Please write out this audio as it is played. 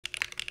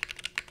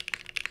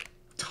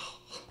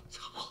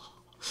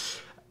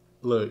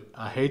Look,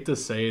 I hate to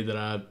say that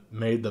I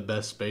made the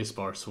best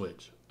spacebar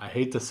switch. I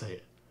hate to say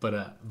it, but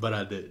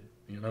I did.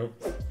 You know?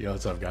 Yo,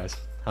 what's up, guys?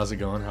 How's it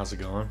going? How's it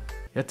going?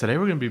 Yeah, today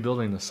we're gonna be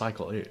building the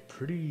Cycle 8.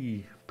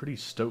 Pretty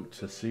stoked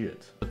to see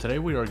it. So today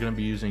we are gonna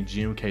be using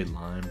GMK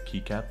Lime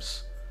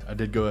keycaps. I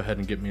did go ahead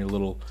and get me a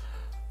little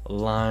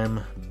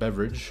lime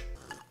beverage.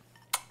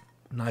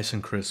 Nice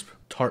and crisp,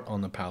 tart on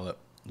the palate.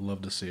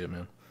 Love to see it,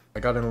 man. I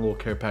got in a little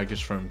care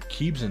package from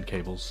Keebs and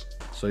Cables.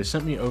 So they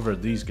sent me over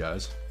these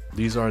guys.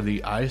 These are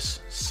the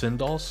Ice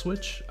Sindal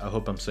switch. I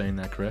hope I'm saying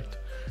that correct.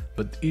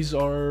 But these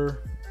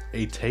are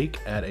a take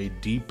at a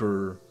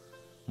deeper,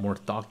 more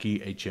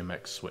thocky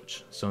HMX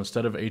switch. So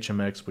instead of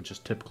HMX, which is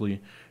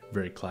typically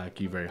very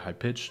clacky, very high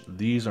pitched,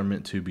 these are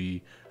meant to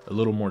be a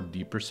little more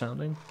deeper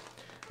sounding.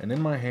 And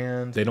in my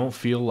hand, they don't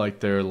feel like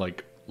they're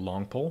like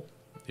long pole.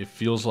 It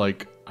feels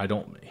like I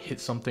don't hit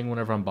something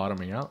whenever I'm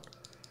bottoming out.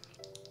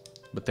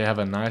 But they have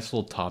a nice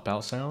little top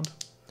out sound.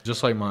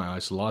 Just like my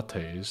iced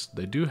lattes,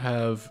 they do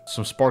have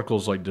some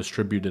sparkles like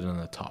distributed in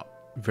the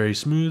top. Very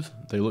smooth,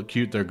 they look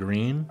cute, they're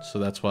green, so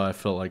that's why I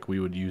felt like we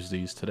would use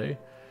these today.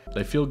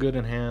 They feel good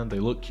in hand,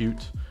 they look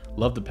cute.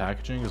 Love the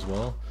packaging as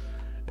well.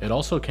 It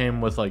also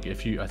came with like, I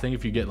think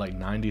if you get like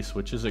 90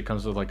 switches, it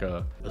comes with like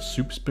a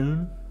soup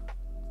spoon,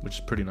 which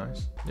is pretty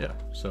nice. Yeah,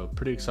 so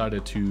pretty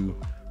excited to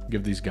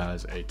give these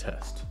guys a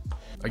test.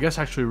 I guess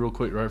actually real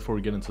quick, right before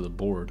we get into the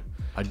board,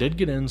 I did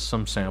get in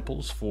some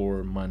samples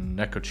for my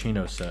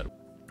Nekochino set.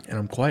 And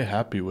I'm quite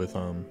happy with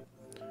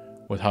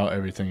how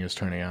everything is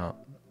turning out.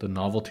 The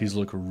novelties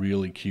look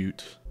really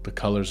cute. The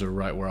colors are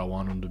right where I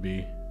want them to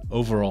be.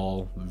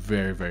 Overall,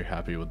 very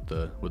happy with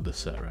the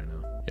set right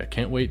now. Yeah,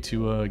 can't wait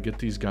to get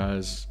these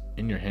guys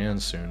in your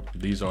hands soon.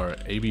 These are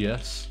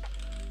ABS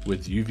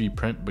with UV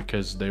print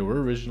because they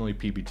were originally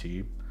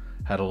PBT.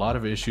 Had a lot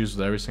of issues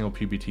with every single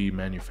PBT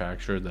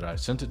manufacturer that I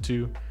sent it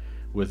to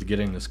with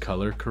getting this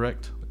color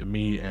correct.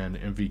 Me and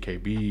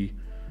MVKB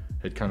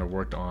had kind of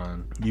worked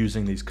on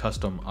using these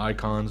custom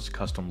icons,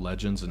 custom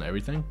legends and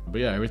everything. But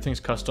yeah, everything's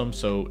custom,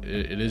 so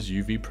it is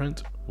UV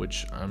print,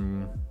 which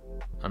I'm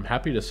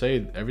happy to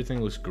say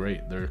everything looks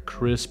great. They're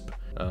crisp.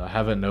 I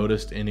haven't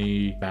noticed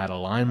any bad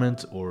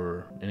alignment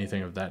or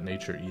anything of that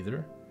nature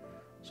either.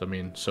 So I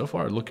mean, so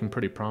far looking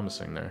pretty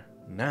promising there.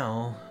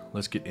 Now,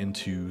 let's get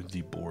into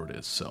the board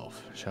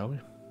itself, shall we?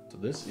 So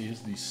this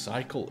is the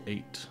Cycle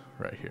 8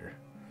 right here.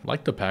 I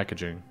like the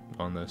packaging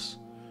on this.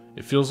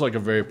 It feels like a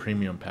very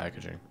premium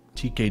packaging.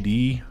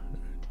 TKD,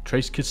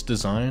 Trace Kits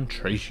Design,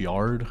 Trace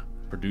Yard,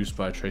 produced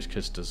by Trace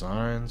Kits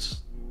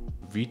Designs.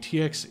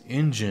 VTX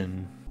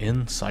engine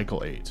in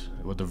Cycle 8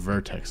 with the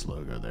Vertex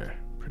logo there.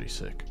 Pretty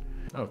sick.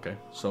 Okay,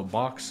 so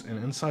box,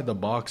 and inside the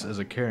box is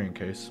a carrying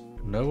case.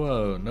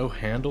 No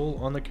handle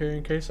on the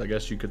carrying case. I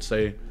guess you could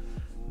say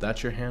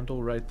that's your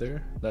handle right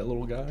there. That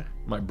little guy.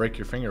 Might break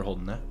your finger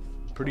holding that.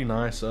 Pretty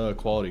nice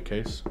quality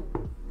case.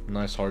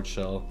 Nice hard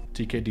shell.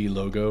 TKD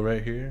logo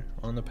right here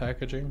on the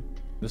packaging.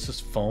 This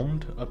is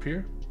foamed up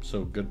here,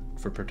 so good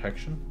for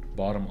protection.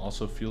 Bottom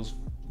also feels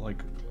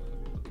like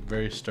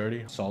very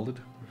sturdy, solid.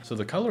 So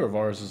the color of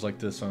ours is like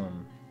this,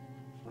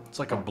 it's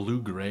like a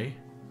blue gray.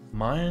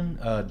 Mine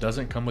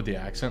doesn't come with the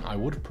accent. I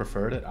would have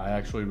preferred it. I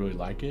actually really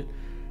like it,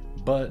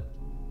 but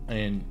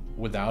and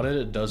without it,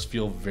 it does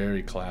feel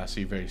very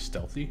classy, very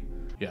stealthy.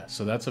 Yeah,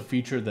 so that's a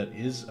feature that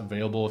is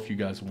available if you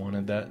guys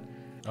wanted that.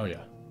 Oh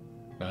yeah,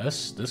 now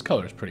this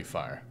color is pretty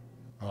fire.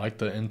 I like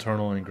the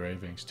internal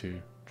engravings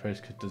too. Trace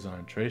Kit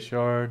Design, Trace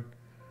Yard.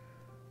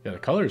 Yeah, the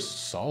color is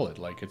solid.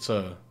 Like, it's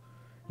a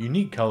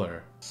unique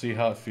color. See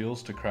how it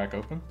feels to crack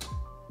open?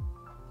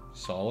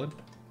 Solid.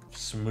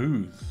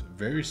 Smooth.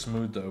 Very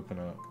smooth to open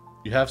up.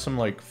 You have some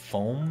like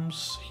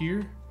foams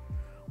here,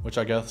 which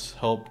I guess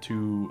help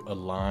to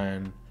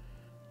align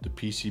the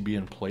PCB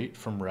and plate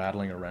from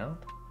rattling around,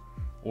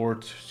 or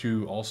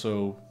to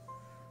also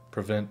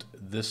prevent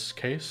this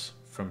case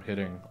from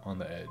hitting on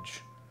the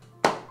edge.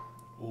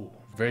 Ooh,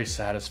 very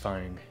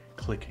satisfying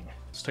clicking.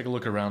 Let's take a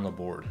look around the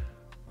board.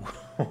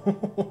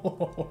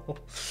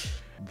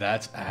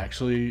 That's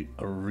actually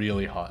a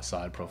really hot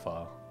side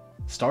profile.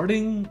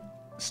 Starting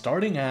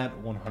at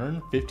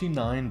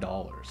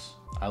 $159.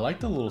 I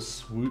like the little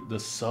swoop, the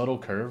subtle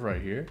curve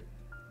right here.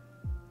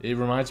 It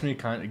reminds me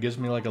it gives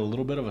me like a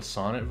little bit of a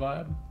Sonnet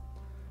vibe.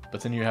 But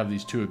then you have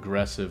these two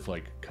aggressive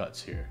like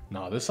cuts here.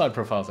 Nah, this side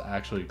profile is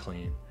actually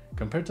clean.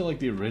 Compared to like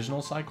the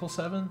original Cycle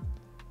 7,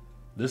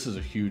 this is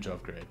a huge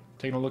upgrade.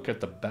 Taking a look at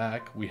the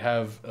back, we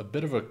have a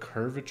bit of a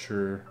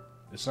curvature.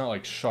 It's not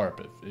like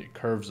sharp, it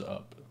curves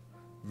up.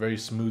 Very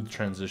smooth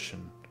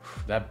transition.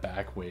 That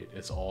back weight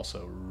is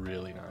also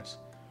really nice.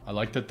 I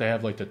like that they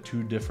have like the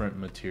two different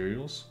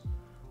materials,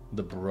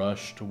 the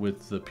brushed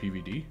with the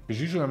PVD.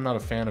 Because usually I'm not a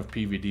fan of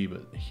PVD,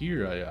 but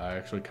here I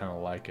actually kind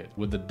of like it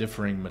with the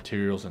differing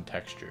materials and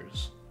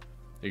textures.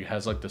 It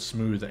has like the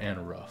smooth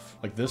and rough.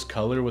 Like this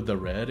color with the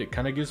red, it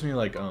kind of gives me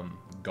like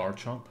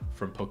Garchomp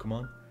from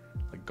Pokemon.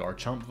 Like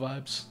Garchomp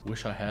vibes.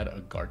 Wish I had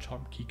a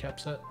Garchomp keycap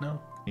set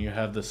now. You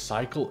have the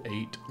Cycle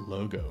 8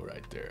 logo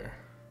right there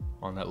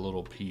on that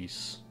little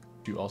piece.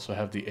 You also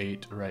have the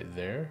 8 right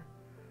there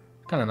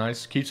Kind of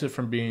nice. Keeps it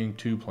from being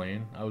too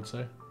plain, I would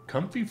say.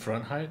 Comfy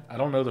front height. I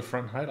don't know the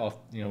front height.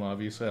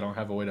 Obviously I don't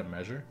have a way to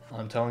measure.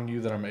 I'm telling you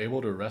that I'm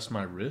able to rest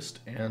my wrist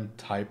and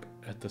type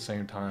at the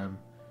same time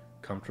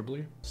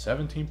comfortably.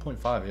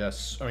 17.5,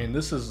 yes. I mean,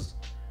 this is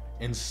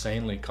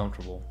insanely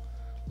comfortable.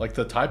 Like,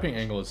 the typing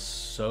angle is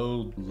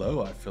so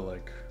low, I feel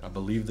like. I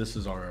believe this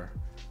is our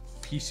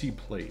PC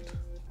plate.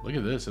 Look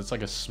at this. It's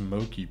like a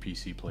smoky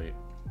PC plate.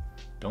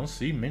 Don't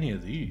see many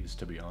of these,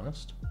 to be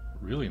honest.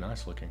 Really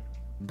nice looking.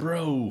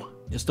 Bro,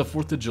 it's the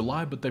 4th of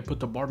July, but they put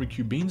the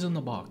barbecue beans in the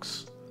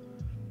box.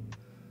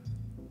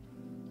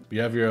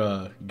 You have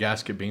your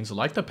gasket beans. I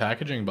like the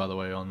packaging, by the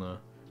way, on the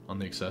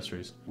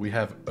accessories. We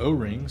have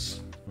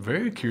O-rings.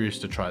 Very curious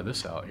to try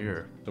this out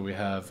here. So we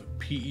have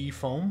PE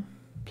foam,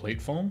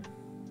 plate foam.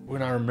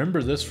 When I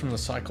remember this from the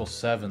Cycle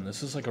 7,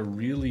 this is like a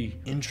really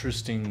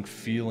interesting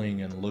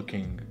feeling and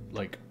looking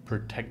like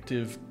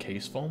protective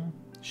case foam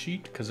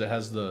sheet because it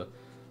has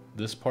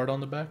this part on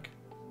the back.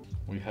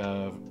 We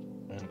have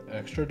an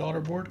extra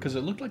daughter board because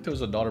it looked like there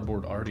was a daughter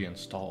board already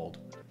installed.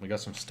 We got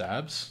some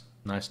stabs.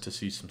 Nice to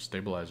see some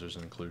stabilizers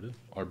included.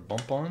 Our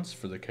bump-ons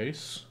for the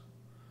case.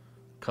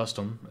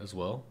 Custom as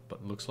well, but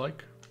it looks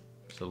like.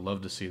 So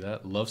love to see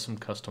that. Love some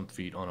custom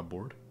feet on a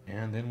board.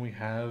 And then we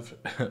have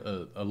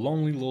a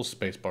lonely little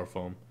spacebar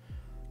foam.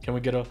 Can we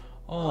get a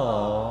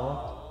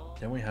aww?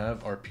 Then we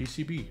have our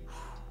PCB.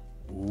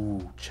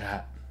 Ooh,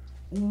 chat.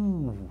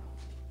 Ooh,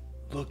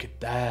 look at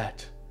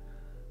that.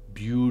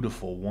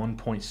 Beautiful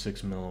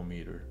 1.6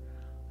 millimeter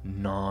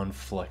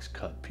non-flex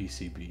cut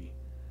PCB.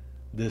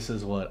 This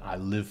is what I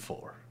live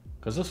for.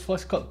 Because those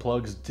flex cut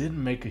plugs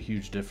didn't make a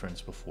huge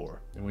difference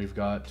before. And we've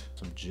got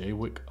some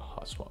Jaywick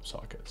hot swap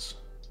sockets.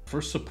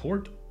 For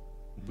support,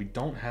 we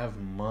don't have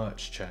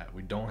much, chat.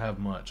 We don't have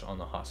much on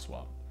the hot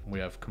swap. We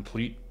have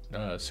complete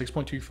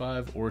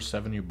 6.25 or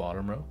 7U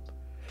bottom row.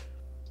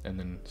 And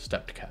then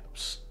stepped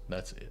caps.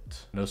 That's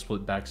it. No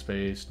split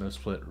backspace, no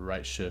split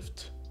right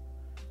shift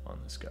on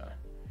this guy.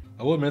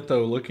 I will admit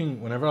though,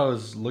 whenever I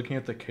was looking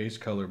at the case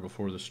color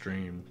before the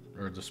stream,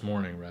 or this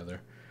morning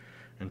rather,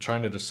 and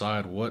trying to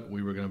decide what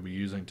we were going to be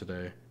using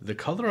today, the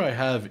color I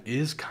have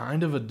is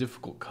kind of a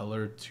difficult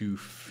color to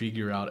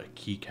figure out a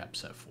keycap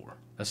set for.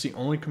 That's the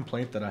only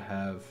complaint that I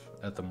have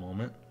at the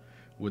moment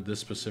with this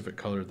specific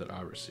color that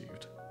I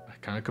received. I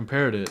kind of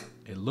compared it.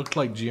 It looked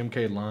like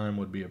GMK Lime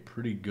would be a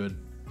pretty good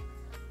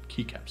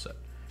keycap set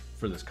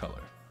for this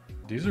color.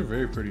 These are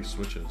very pretty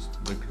switches.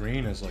 The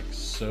green is like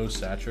so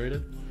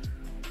saturated.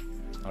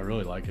 I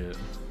really like it.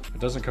 It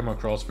doesn't come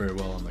across very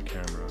well on the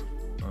camera,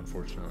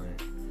 unfortunately.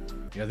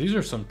 Yeah, these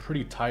are some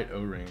pretty tight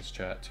O-rings,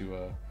 chat,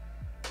 to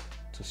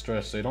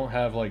stress. They don't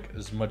have like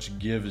as much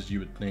give as you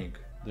would think.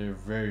 They're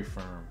very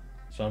firm.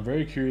 So I'm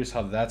very curious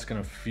how that's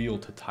gonna feel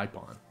to type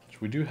on.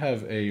 We do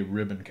have a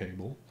ribbon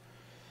cable.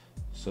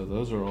 So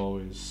those are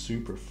always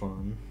super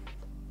fun.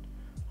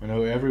 I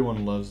know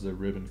everyone loves the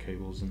ribbon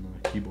cables in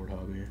the keyboard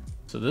hobby.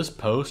 So this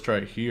post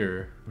right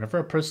here, whenever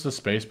I press the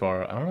space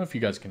bar, I don't know if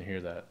you guys can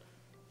hear that.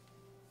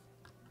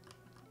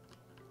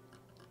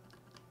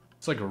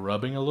 It's like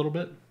rubbing a little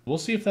bit. We'll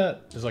see if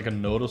that is like a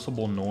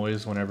noticeable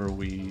noise whenever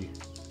we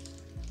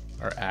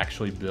are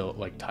actually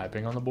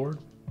typing on the board.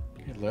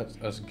 Okay,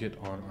 let us get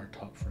on our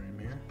top frame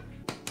here.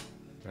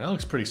 That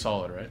looks pretty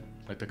solid, right?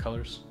 Like the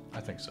colors?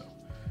 I think so.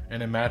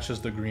 And it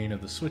matches the green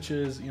of the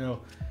switches. You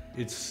know,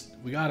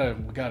 we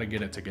gotta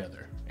get it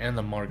together. And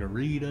the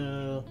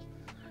margarita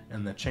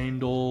and the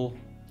chain-dole.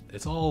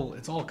 It's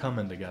all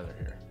coming together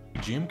here.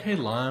 GMK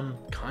Lime,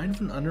 kind of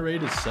an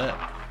underrated set.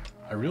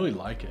 I really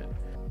like it.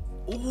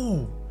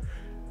 Ooh,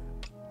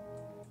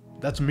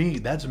 that's me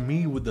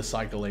with the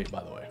Cycle 8,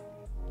 by the way.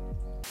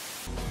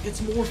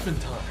 It's morphin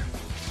time.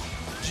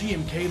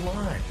 GMK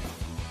Lime.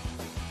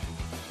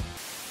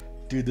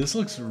 Dude, this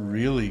looks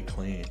really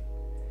clean.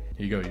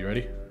 Here you go, you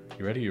ready?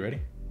 You ready? You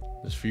ready?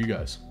 This is for you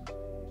guys.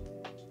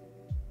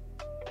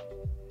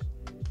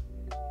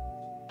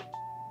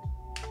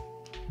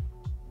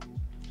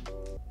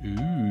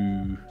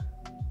 Ooh,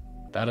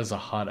 that is a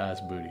hot ass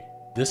booty.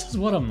 This is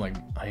what I'm like,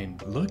 I mean,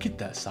 look at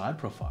that side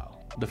profile.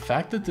 The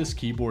fact that this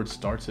keyboard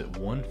starts at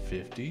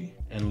 150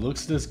 and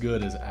looks this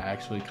good is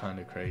actually kind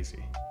of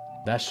crazy.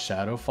 That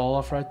shadow fall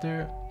off right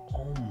there,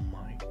 oh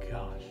my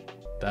gosh.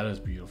 That is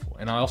beautiful.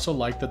 And I also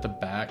like that the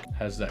back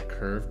has that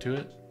curve to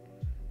it.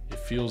 It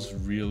feels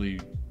really,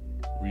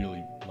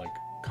 really like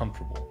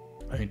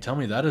comfortable. I mean, tell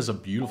me, that is a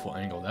beautiful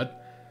angle.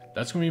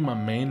 That's gonna be my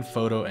main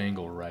photo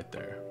angle right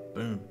there.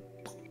 Boom.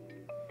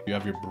 You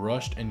have your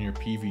brushed and your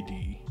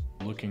PVD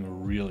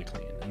looking really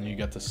clean. And then you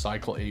got the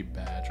Cycle 8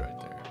 badge right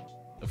there.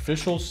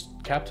 Official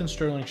Captain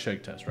Sterling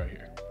shake test right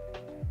here.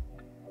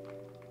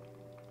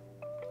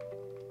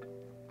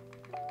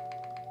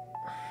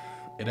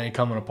 It ain't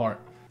coming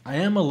apart. I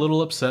am a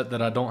little upset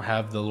that I don't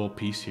have the little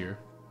piece here,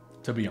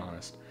 to be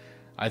honest.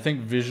 I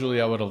think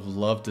visually I would have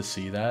loved to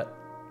see that,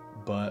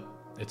 but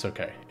it's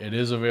okay. It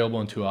is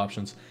available in 2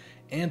 options.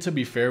 And to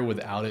be fair,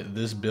 without it,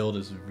 this build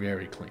is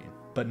very clean.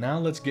 But now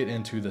let's get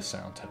into the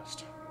sound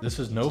test. This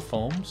is no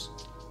foams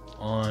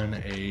on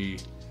a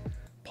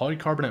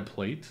polycarbonate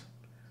plate.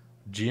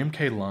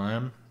 GMK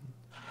Lime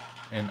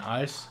and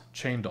ICE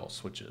chain doll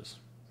switches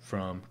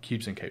from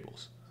Keeps and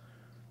Cables.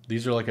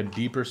 These are like a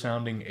deeper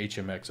sounding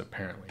HMX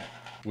apparently.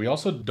 We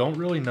also don't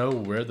really know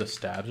where the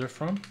stabs are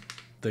from.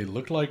 They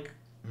look like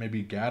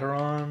maybe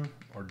Gateron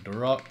or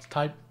Duroc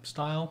type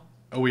style.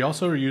 Oh, we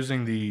also are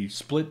using the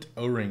split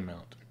O-ring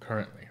mount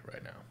currently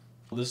right now.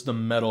 This is the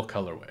metal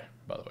colorway,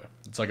 by the way.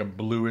 It's like a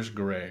bluish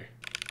gray.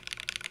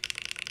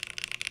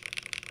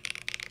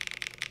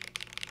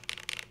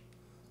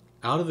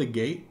 Out of the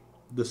gate,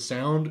 the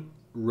sound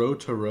row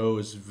to row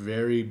is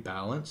very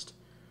balanced.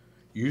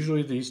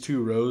 Usually these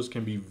two rows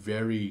can be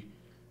very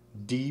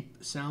deep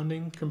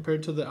sounding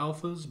compared to the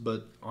alphas,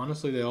 but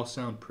honestly they all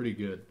sound pretty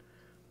good.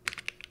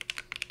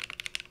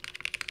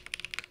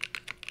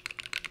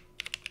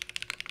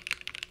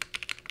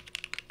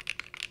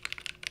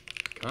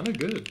 Kind of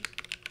good.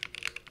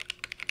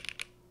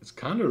 It's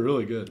kind of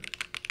really good.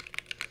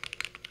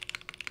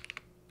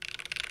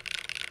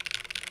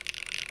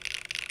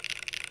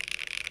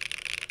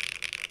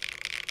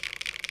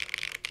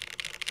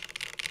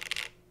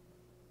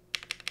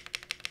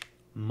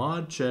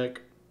 Mod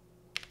check.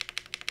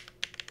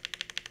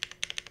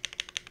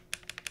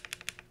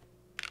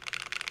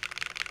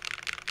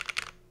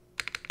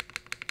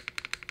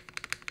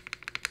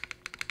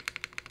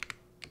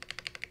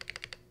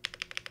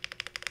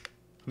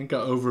 I think I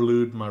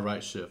overloaded my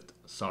right shift.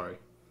 Sorry.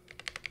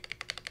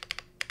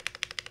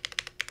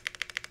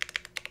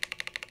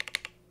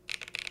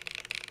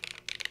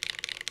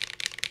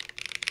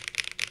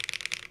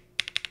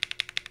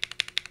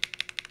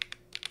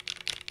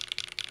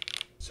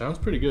 Sounds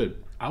pretty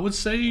good. I would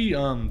say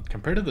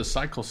compared to the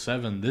Cycle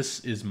 7, this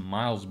is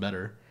miles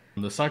better.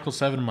 The Cycle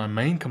 7, my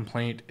main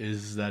complaint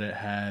is that it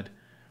had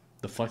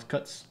the flex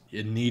cuts.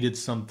 It needed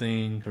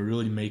something to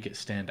really make it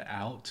stand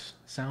out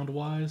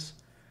sound-wise.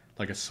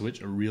 Like a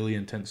switch, a really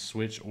intense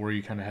switch, or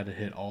you kind of had to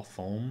hit all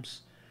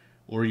foams,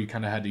 or you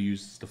kind of had to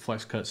use the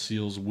flex cut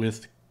seals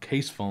with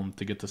case foam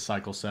to get the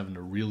Cycle 7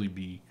 to really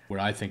be where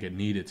I think it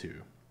needed to.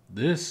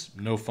 This,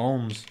 no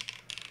foams,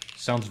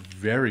 sounds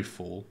very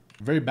full,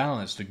 very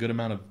balanced, a good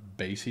amount of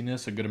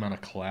bassiness, a good amount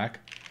of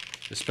clack,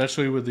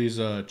 especially with these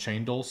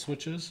chain doll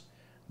switches.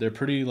 They're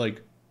pretty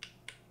like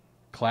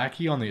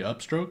clacky on the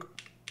upstroke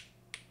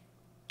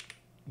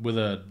with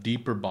a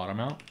deeper bottom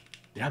out.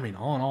 Yeah, I mean,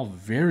 all in all,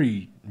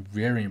 very,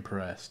 very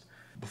impressed.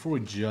 Before we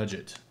judge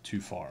it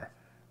too far,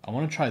 I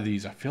want to try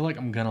these. I feel like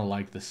I'm going to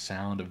like the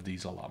sound of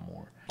these a lot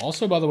more.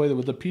 Also, by the way,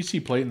 with the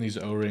PC plate and these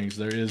O-rings,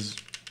 there is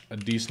a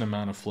decent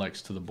amount of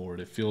flex to the board.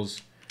 It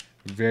feels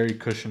very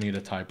cushiony to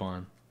type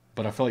on.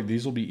 But I feel like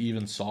these will be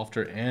even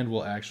softer and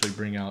will actually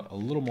bring out a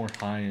little more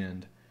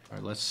high-end. All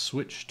right, let's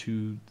switch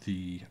to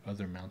the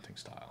other mounting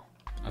style.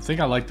 I think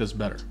I like this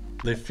better.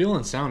 They feel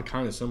and sound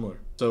kind of similar.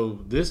 So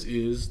this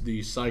is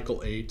the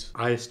Cycle 8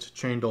 iced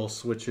chain doll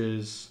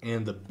switches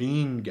and the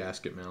bean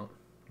gasket mount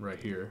right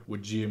here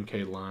with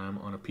GMK lime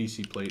on a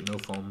PC plate, no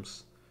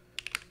foams.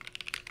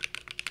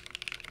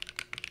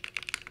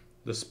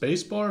 The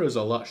spacebar is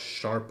a lot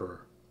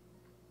sharper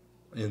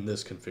in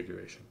this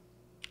configuration.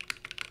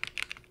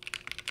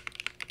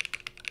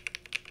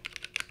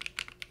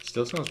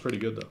 Still sounds pretty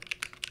good though.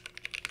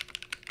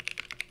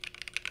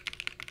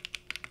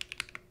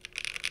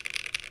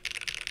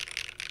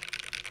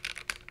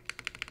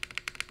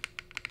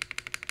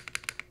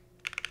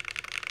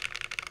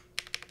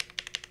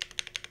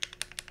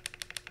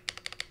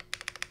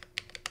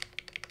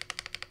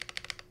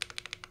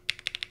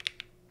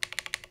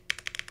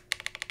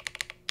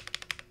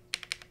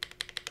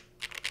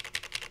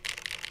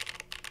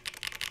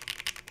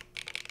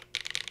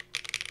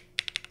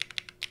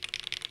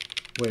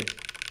 Wait,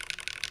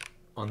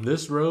 on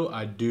this row,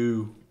 I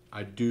do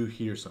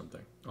hear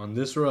something. On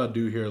this row, I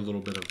do hear a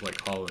little bit of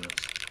like hollowness.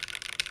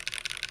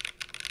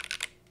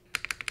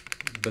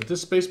 But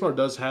this spacebar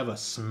does have a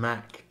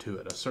smack to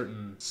it, a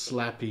certain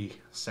slappy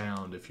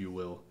sound, if you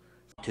will.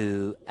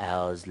 2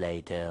 hours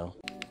later.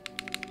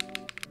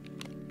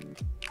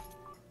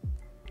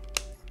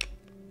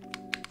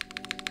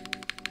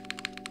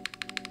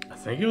 I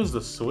think it was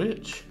the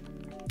switch.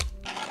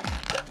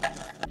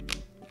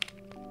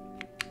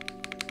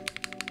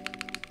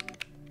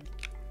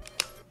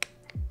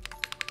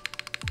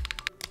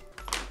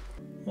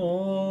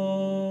 Oh.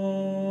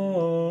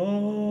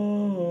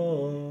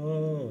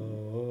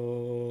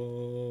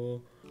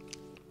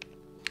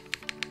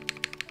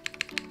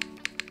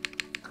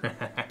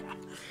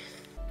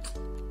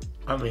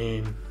 I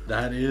mean,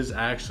 that is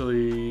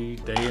actually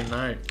day and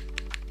night.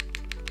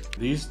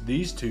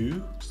 These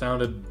two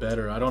sounded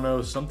better. I don't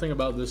know, something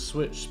about this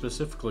switch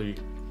specifically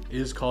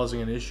is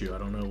causing an issue. I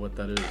don't know what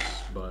that is,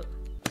 but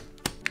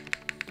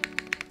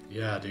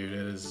yeah, dude,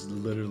 it is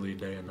literally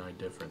day and night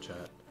different,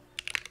 chat.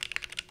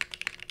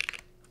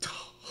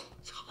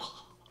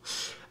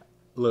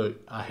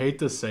 Look, I hate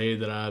to say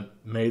that I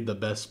made the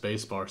best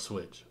spacebar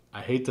switch.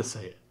 I hate to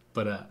say it,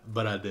 but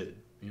I did,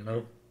 you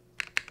know?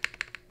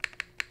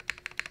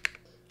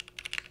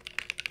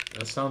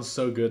 That sounds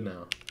so good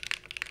now.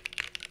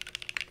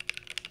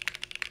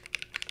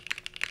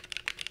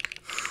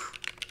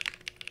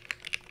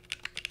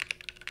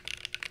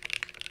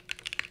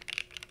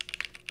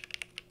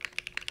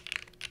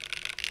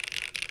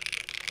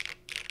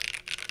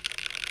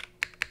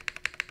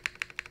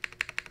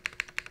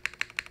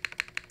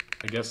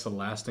 I guess the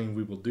last thing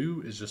we will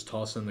do is just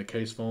toss in the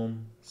case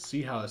foam,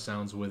 see how it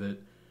sounds with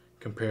it,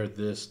 compare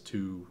this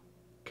to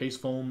case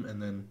foam,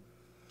 and then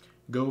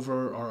go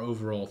over our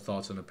overall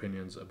thoughts and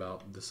opinions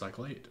about the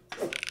Cycle 8.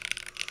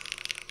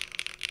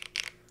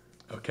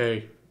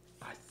 Okay,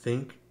 I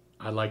think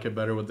I like it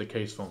better with the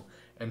case foam.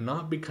 And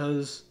not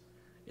because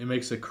it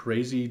makes a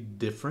crazy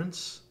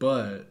difference,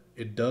 but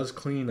it does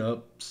clean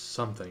up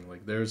something.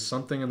 Like there's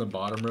something in the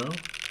bottom row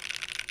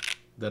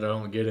that I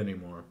don't get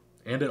anymore.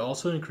 And it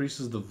also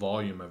increases the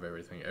volume of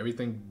everything.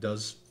 Everything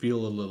does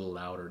feel a little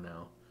louder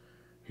now.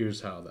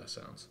 Here's how that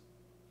sounds.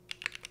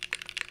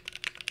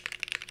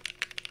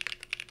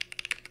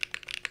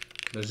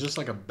 There's just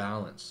like a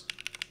balance.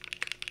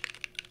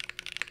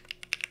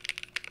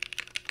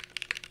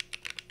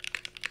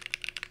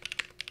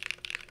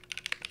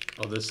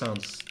 Oh, this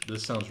sounds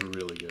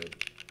really good.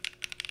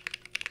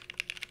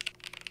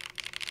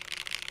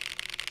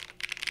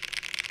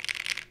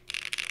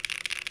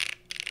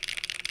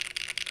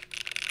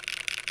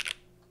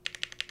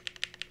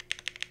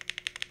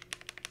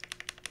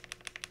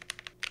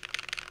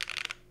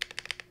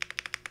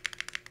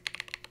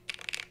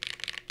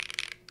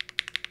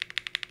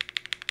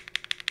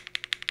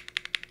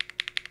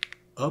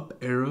 Up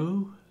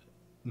arrow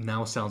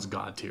now sounds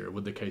god tier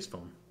with the case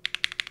foam.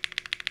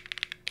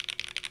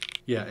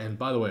 Yeah, and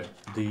by the way,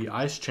 the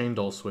ice chain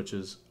dull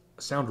switches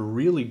sound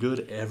really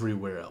good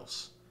everywhere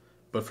else.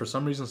 But for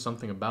some reason,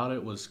 something about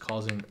it was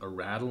causing a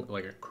rattle,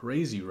 like a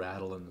crazy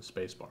rattle in the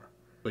spacebar.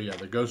 But yeah,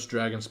 the Ghost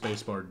Dragon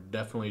spacebar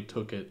definitely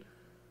took it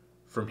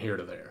from here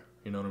to there.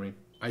 You know what I mean?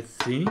 I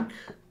think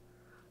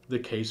the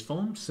case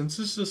foam, since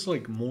it's just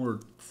like more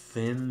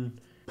thin,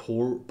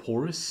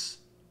 porous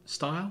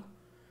style,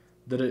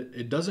 that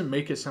it doesn't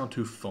make it sound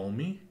too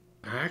foamy.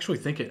 I actually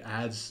think it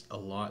adds a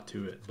lot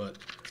to it. But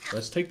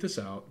let's take this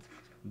out,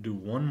 do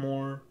one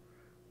more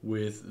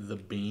with the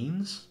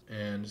beans,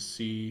 and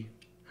see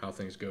how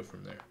things go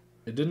from there.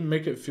 It didn't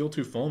make it feel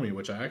too foamy,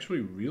 which I actually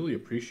really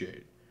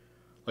appreciate.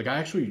 Like, I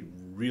actually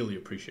really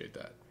appreciate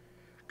that.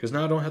 Because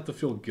now I don't have to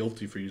feel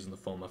guilty for using the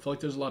foam. I feel like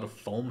there's a lot of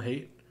foam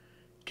hate.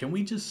 Can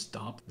we just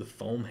stop the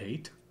foam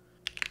hate?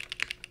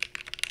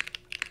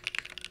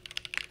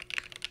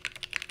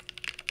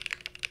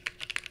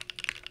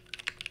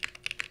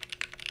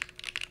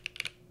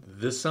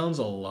 This sounds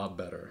a lot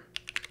better.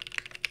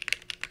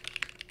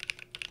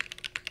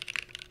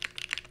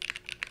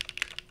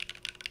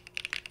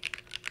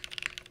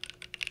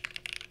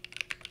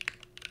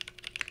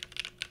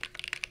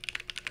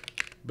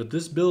 But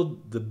this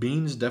build, the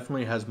beans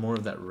definitely has more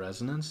of that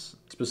resonance,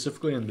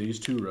 specifically in these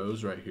two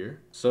rows right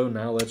here. So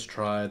now let's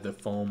try the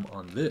foam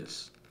on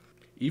this.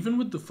 Even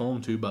with the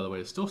foam too, by the way,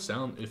 it still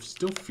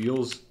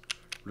feels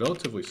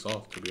relatively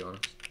soft, to be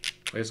honest.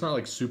 Like, it's not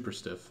like super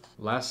stiff.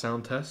 Last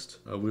sound test,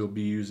 we'll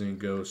be using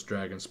Ghost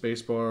Dragon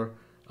spacebar,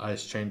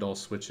 ice chain dull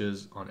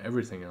switches on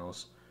everything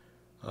else,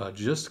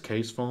 just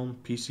case foam,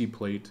 PC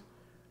plate,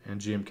 and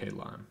GMK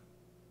lime.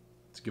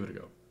 Let's give it a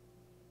go.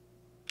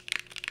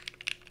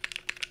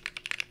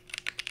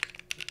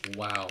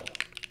 Wow,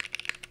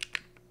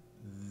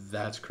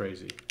 that's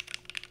crazy.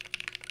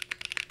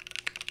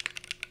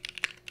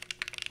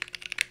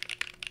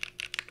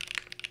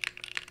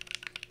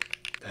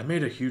 That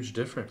made a huge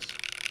difference.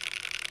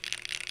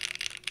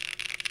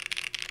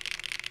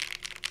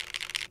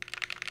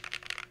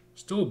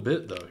 Still a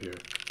bit though here,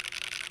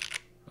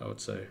 I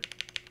would say.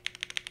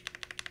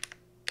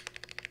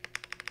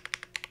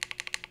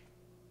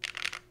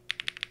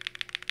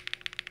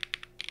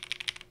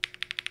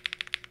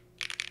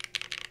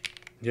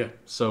 Yeah,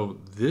 so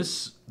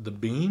the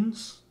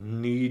beans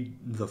need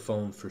the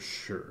foam for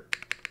sure.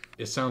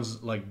 It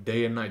sounds like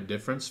day and night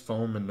difference,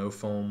 foam and no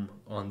foam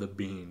on the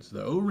beans.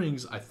 The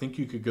O-rings, I think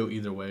you could go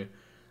either way.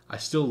 I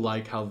still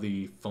like how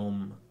the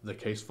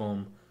case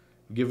foam,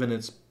 given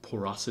its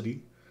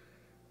porosity,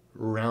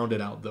 rounded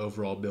out the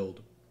overall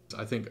build.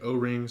 I think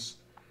O-rings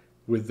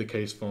with the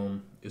case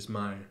foam is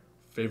my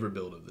favorite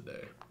build of the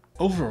day.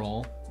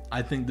 Overall,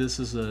 I think this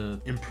is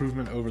an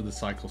improvement over the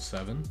Cycle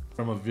 7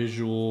 from a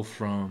visual,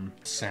 from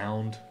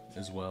sound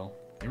as well.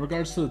 In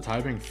regards to the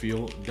typing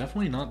feel,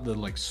 definitely not the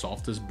like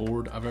softest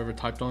board I've ever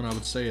typed on. I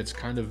would say it's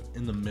kind of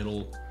in the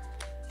middle.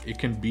 It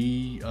can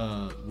be,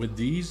 with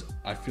these,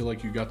 I feel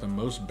like you got the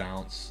most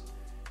bounce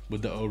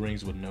with the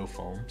O-rings with no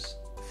foams.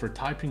 For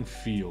typing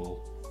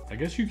feel, I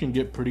guess you can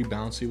get pretty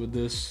bouncy with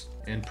this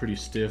and pretty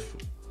stiff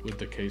with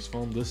the case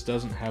foam. This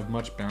doesn't have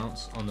much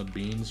bounce on the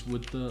beans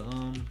with the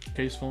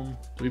case foam.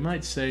 We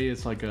might say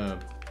it's like a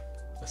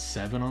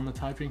 7 on the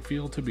typing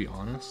feel, to be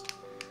honest,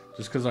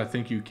 just because I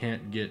think you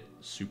can't get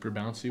super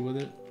bouncy with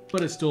it,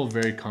 but it's still a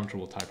very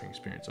comfortable typing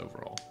experience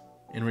overall.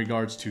 In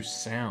regards to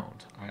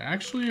sound, I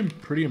actually am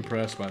pretty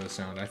impressed by the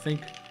sound. I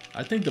think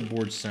the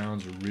board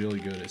sounds really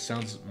good. It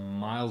sounds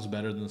miles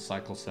better than the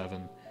Cycle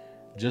 7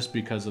 just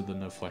because of the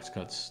no flex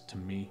cuts to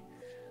me.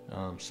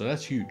 So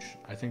that's huge.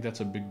 I think that's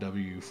a big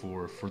W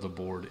for the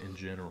board in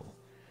general.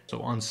 So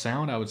on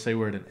sound, I would say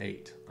we're at an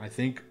 8. I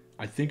think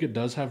it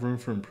does have room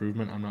for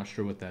improvement. I'm not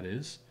sure what that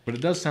is, but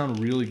it does sound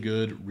really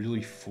good,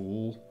 really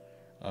full,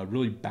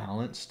 really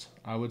balanced.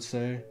 I would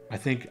say. I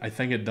think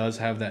it does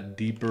have that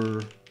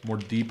more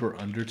deeper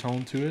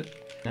undertone to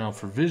it. Now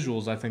for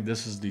visuals, I think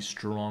this is the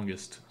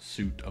strongest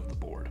suit of the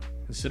board.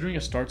 Considering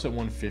it starts at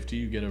 150,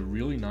 you get a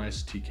really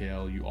nice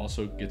TKL. You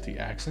also get the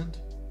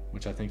accent,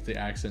 which I think the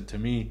accent to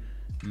me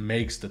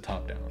makes the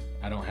top down.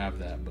 I don't have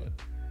that, but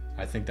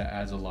I think that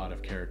adds a lot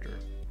of character.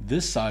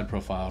 This side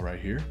profile right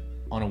here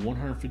on a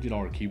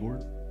 $150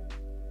 keyboard,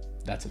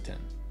 that's a 10.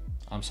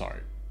 I'm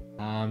sorry.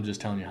 I'm just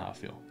telling you how I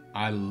feel.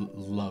 I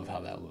love how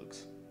that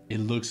looks. It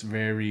looks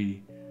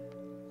very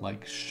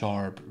like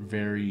sharp,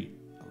 very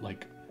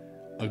like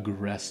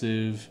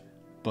aggressive,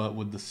 but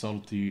with the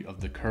subtlety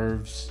of the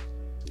curves.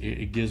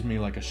 It gives me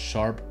like a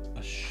shark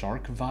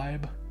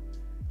vibe.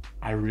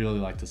 I really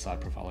like the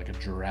side profile, like a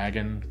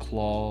dragon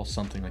claw,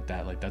 something like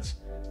that. Like that's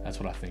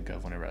what I think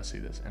of whenever I see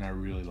this, and I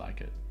really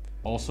like it.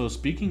 Also,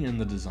 speaking in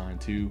the design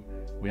too,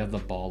 we have the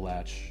ball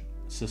latch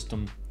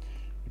system,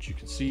 which you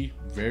can see,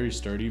 very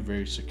sturdy,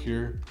 very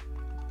secure.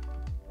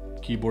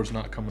 Keyboard's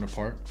not coming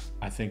apart.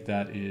 I think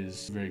that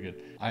is very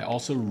good. I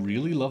also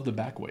really love the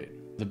back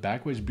weight. The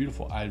back weight is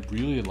beautiful. I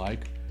really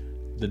like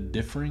the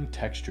differing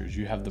textures.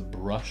 You have the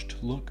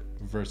brushed look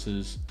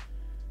versus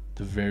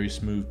the very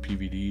smooth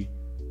PVD.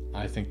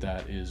 I think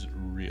that is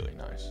really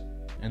nice.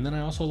 And then I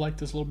also like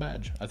this little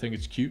badge. I think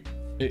it's cute.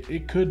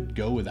 It could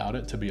go without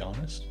it, to be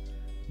honest,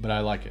 but I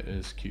like it.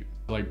 It's cute.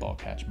 I like ball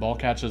catch. Ball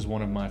catch is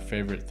one of my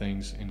favorite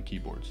things in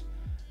keyboards.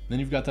 Then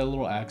you've got that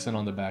little accent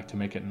on the back to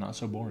make it not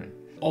so boring.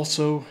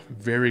 Also,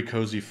 very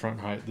cozy front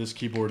height. This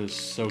keyboard is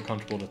so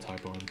comfortable to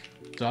type on.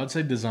 So I'd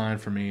say design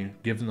for me,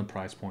 given the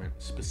price point,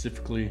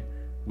 specifically,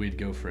 we'd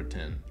go for a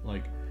 10.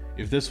 Like,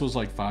 if this was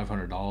like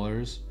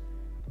 $500,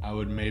 I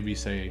would maybe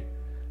say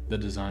the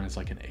design is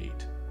like an 8.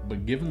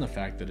 But given the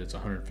fact that it's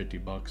 150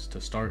 bucks to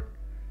start,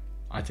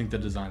 I think the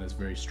design is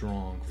very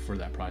strong for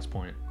that price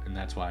point, and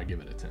that's why I give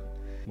it a 10.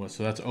 Well,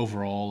 so that's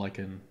overall like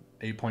an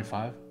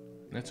 8.5.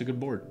 That's a good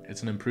board.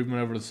 It's an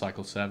improvement over the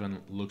Cycle 7.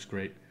 Looks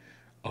great.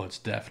 Oh, it's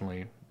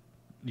definitely,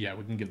 yeah,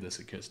 we can give this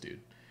a kiss, dude.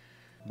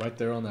 Right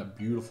there on that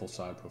beautiful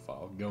side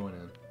profile, going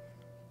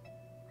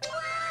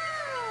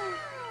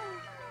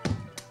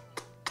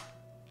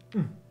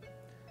in.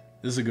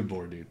 This is a good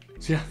board, dude.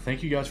 So yeah,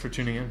 thank you guys for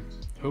tuning in.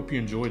 Hope you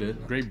enjoyed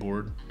it. Great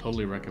board,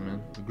 totally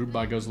recommend. The group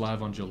buy goes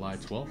live on July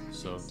 12th,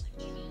 so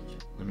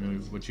let me know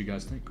what you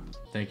guys think.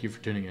 Thank you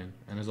for tuning in,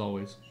 and as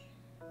always,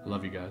 I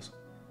love you guys,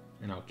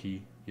 and I'll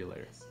key you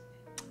later.